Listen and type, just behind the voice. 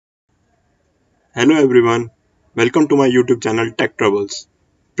Hello everyone, welcome to my YouTube channel Tech Troubles.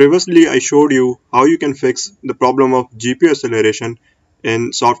 Previously I showed you how you can fix the problem of GPU acceleration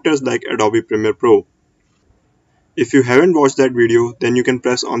in softwares like Adobe Premiere Pro. If you haven't watched that video, then you can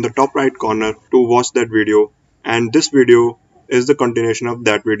press on the top right corner to watch that video, and this video is the continuation of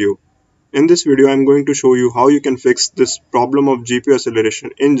that video. In this video I am going to show you how you can fix this problem of GPU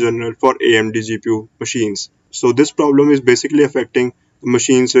acceleration in general for AMD GPU machines. So this problem is basically affecting the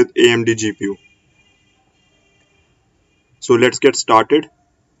machines with AMD GPU. So let's get started.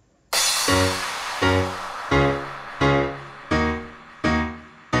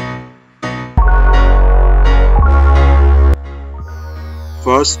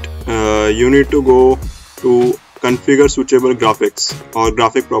 First, you need to go to configure switchable graphics or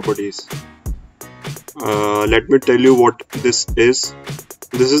graphic properties. Let me tell you what this is.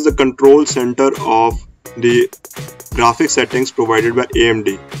 This is the control center of the graphic settings provided by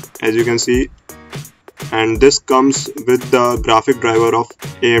AMD, as you can see, and this comes with the graphic driver of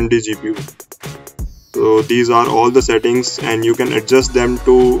AMD GPU. So these are all the settings and you can adjust them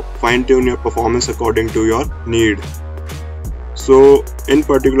to fine-tune your performance according to your need. So in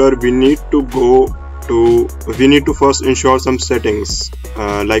particular we need to first ensure some settings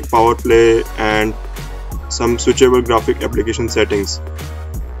like power play and some switchable graphic application settings.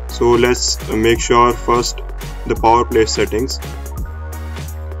 So let's make sure first the power play settings.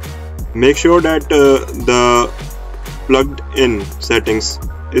 Make sure that the plugged in settings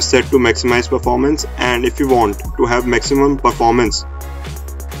is set to maximize performance, and if you want to have maximum performance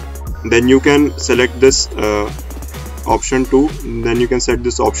then you can select this option 2. Then you can set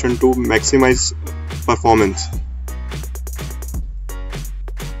this option to maximize performance.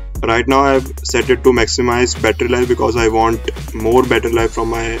 Right now I have set it to maximize battery life because I want more battery life from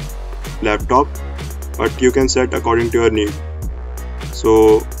my laptop, but you can set according to your need.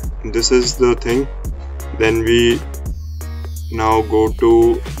 So this is the thing. Then we now go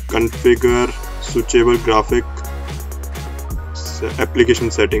to configure switchable graphic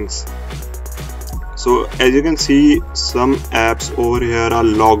application settings. So as you can see, some apps over here are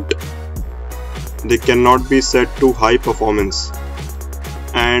locked. They cannot be set to high performance,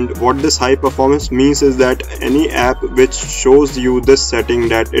 and what this high performance means is that any app which shows you this setting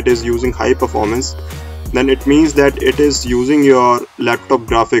that it is using high performance, then it means that it is using your laptop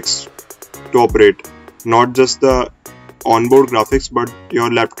graphics to operate, not just the onboard graphics but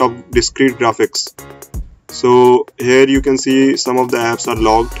your laptop discrete graphics. So here you can see some of the apps are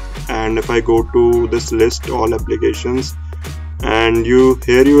logged, and if I go to this list, all applications, and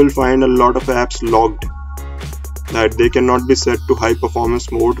here you will find a lot of apps logged that they cannot be set to high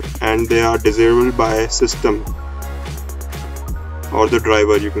performance mode and they are disabled by system or the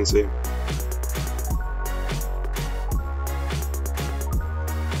driver, you can say.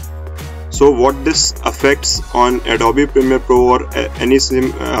 So what this affects on Adobe Premiere Pro or any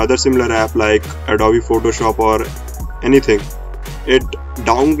other similar app like Adobe Photoshop or anything, it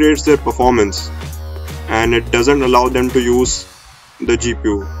downgrades their performance and it doesn't allow them to use the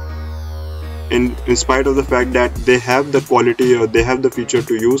GPU in spite of the fact that they have the quality or they have the feature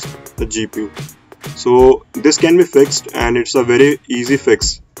to use the GPU. So this can be fixed and it's a very easy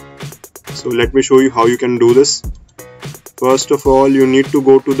fix. So let me show you how you can do this. First of all, you need to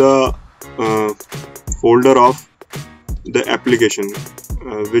go to the folder of the application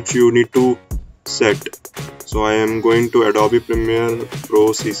which you need to set. So I am going to Adobe Premiere Pro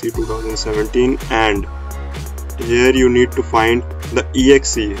CC 2017, and here you need to find the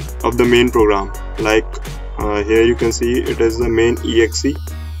exe of the main program. Like here you can see it is the main exe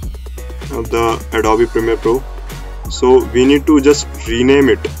of the Adobe Premiere Pro. So we need to just rename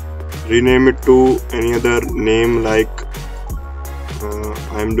it to any other name, like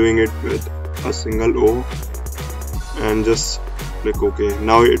I am doing it with a single O, and just click OK.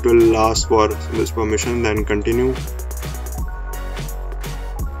 Now it will ask for this permission, then continue.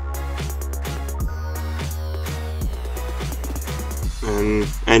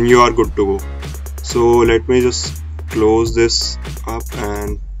 And you are good to go. So let me just close this up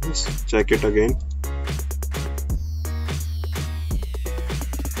and just check it again.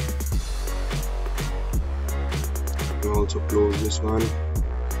 Also close this one.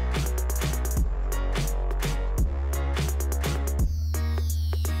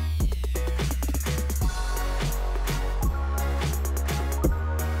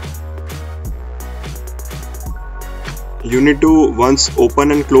 You need to once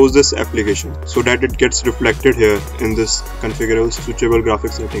open and close this application so that it gets reflected here in this configurable switchable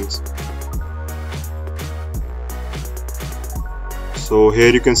graphics settings. So here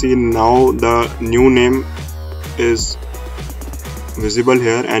you can see now the new name is visible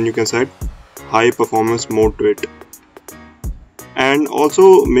here, and you can set high performance mode to it. And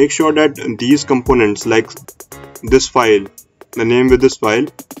also make sure that these components, like this file, the name with this file,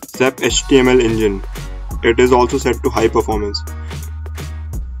 SAP HTML engine, it is also set to high performance.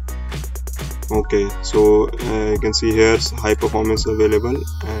 Okay, so you can see here high performance available,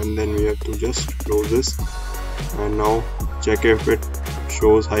 and then we have to just close this and now check if it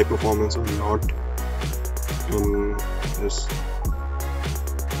shows high performance or not in this.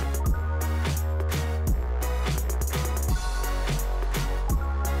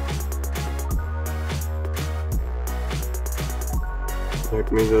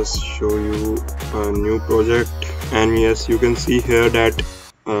 Let me just show you a new project, and yes, you can see here that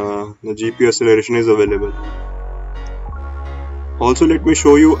the GPU acceleration is available. Also, let me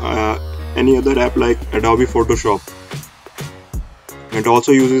show you any other app like Adobe Photoshop. It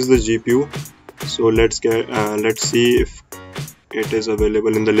also uses the GPU. So let's see if it is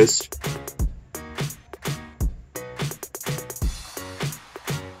available in the list.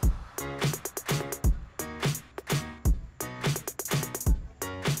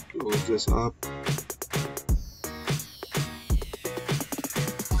 Close this up.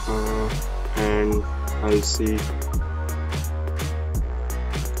 And I'll see.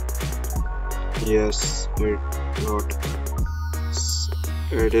 Yes,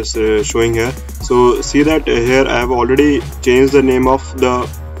 it is showing here. So see that here I have already changed the name of the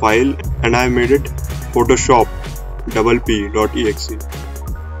file and I have made it Photoshop .p.exe.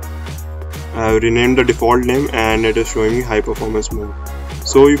 I have renamed the default name and it is showing me high performance mode.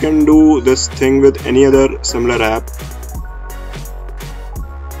 So you can do this thing with any other similar app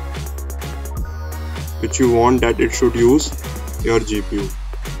which you want that it should use your GPU.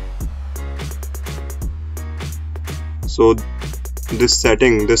 So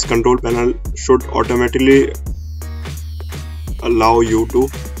this control panel should automatically allow you to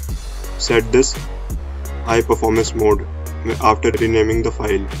set this high performance mode after renaming the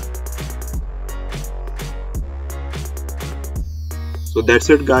file. So that's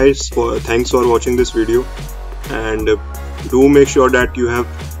it guys, thanks for watching this video, and do make sure that you have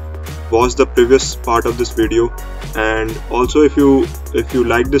watched the previous part of this video. And also if you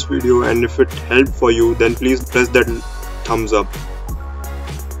like this video and if it helped for you, then please press that thumbs up.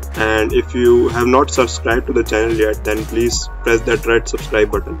 And if you have not subscribed to the channel yet, then please press that red subscribe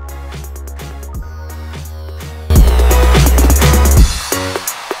button.